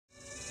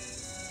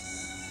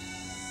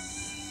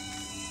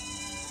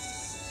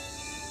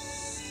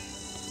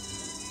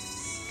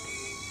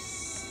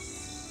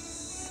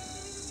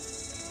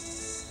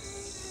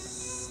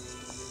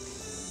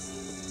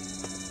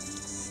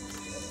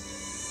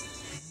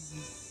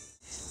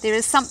There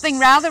is something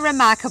rather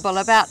remarkable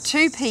about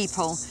two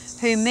people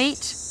who meet,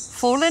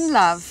 fall in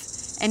love,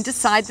 and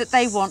decide that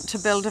they want to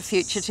build a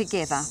future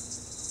together.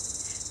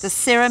 The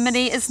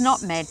ceremony is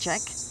not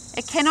magic.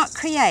 It cannot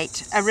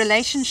create a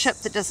relationship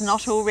that does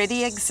not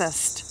already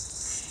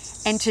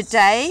exist. And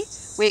today,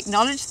 we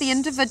acknowledge the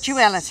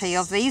individuality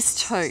of these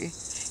two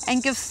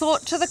and give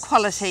thought to the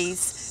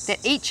qualities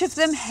that each of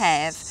them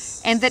have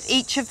and that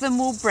each of them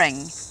will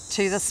bring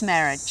to this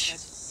marriage.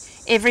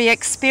 Every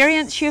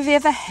experience you've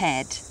ever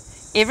had,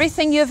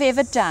 everything you've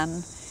ever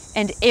done,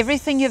 and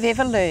everything you've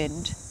ever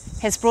learned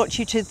has brought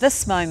you to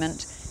this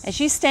moment as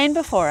you stand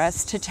before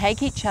us to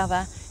take each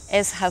other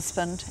as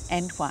husband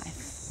and wife.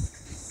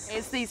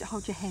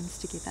 Hold your hands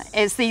together.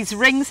 As these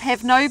rings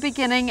have no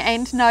beginning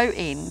and no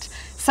end,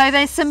 so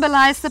they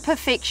symbolize the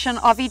perfection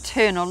of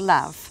eternal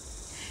love.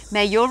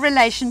 May your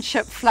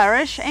relationship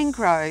flourish and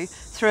grow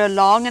through a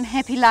long and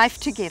happy life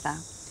together.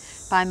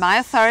 By my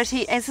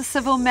authority as a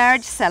civil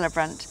marriage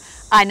celebrant,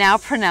 I now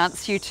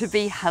pronounce you to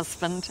be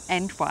husband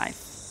and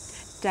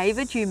wife.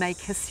 David, you may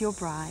kiss your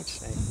bride.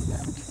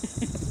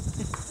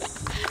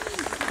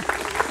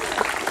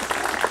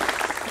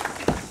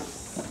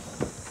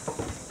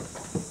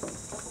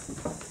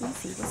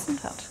 Easy,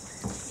 isn't it?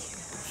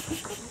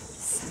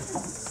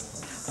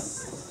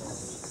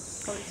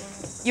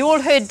 You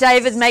all heard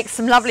David make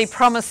some lovely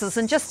promises,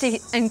 and just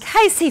in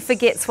case he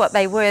forgets what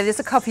they were, there's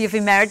a copy of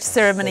your marriage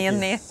ceremony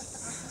in there.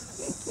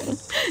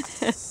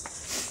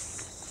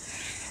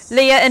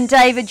 Leah and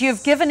David,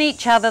 you've given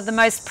each other the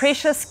most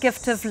precious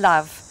gift of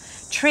love.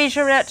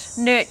 Treasure it,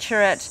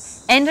 nurture it,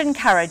 and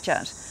encourage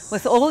it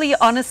with all the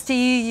honesty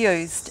you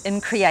used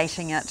in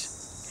creating it.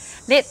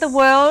 Let the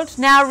world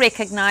now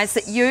recognise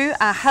that you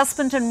are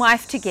husband and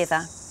wife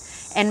together,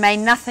 and may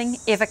nothing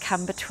ever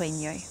come between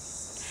you.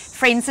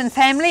 Friends and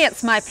family,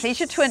 it's my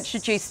pleasure to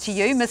introduce to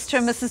you Mr.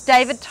 and Mrs.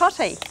 David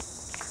Totty.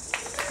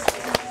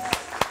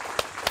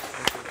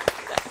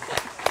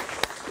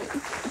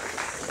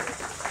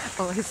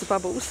 Oh, here's the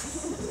bubbles.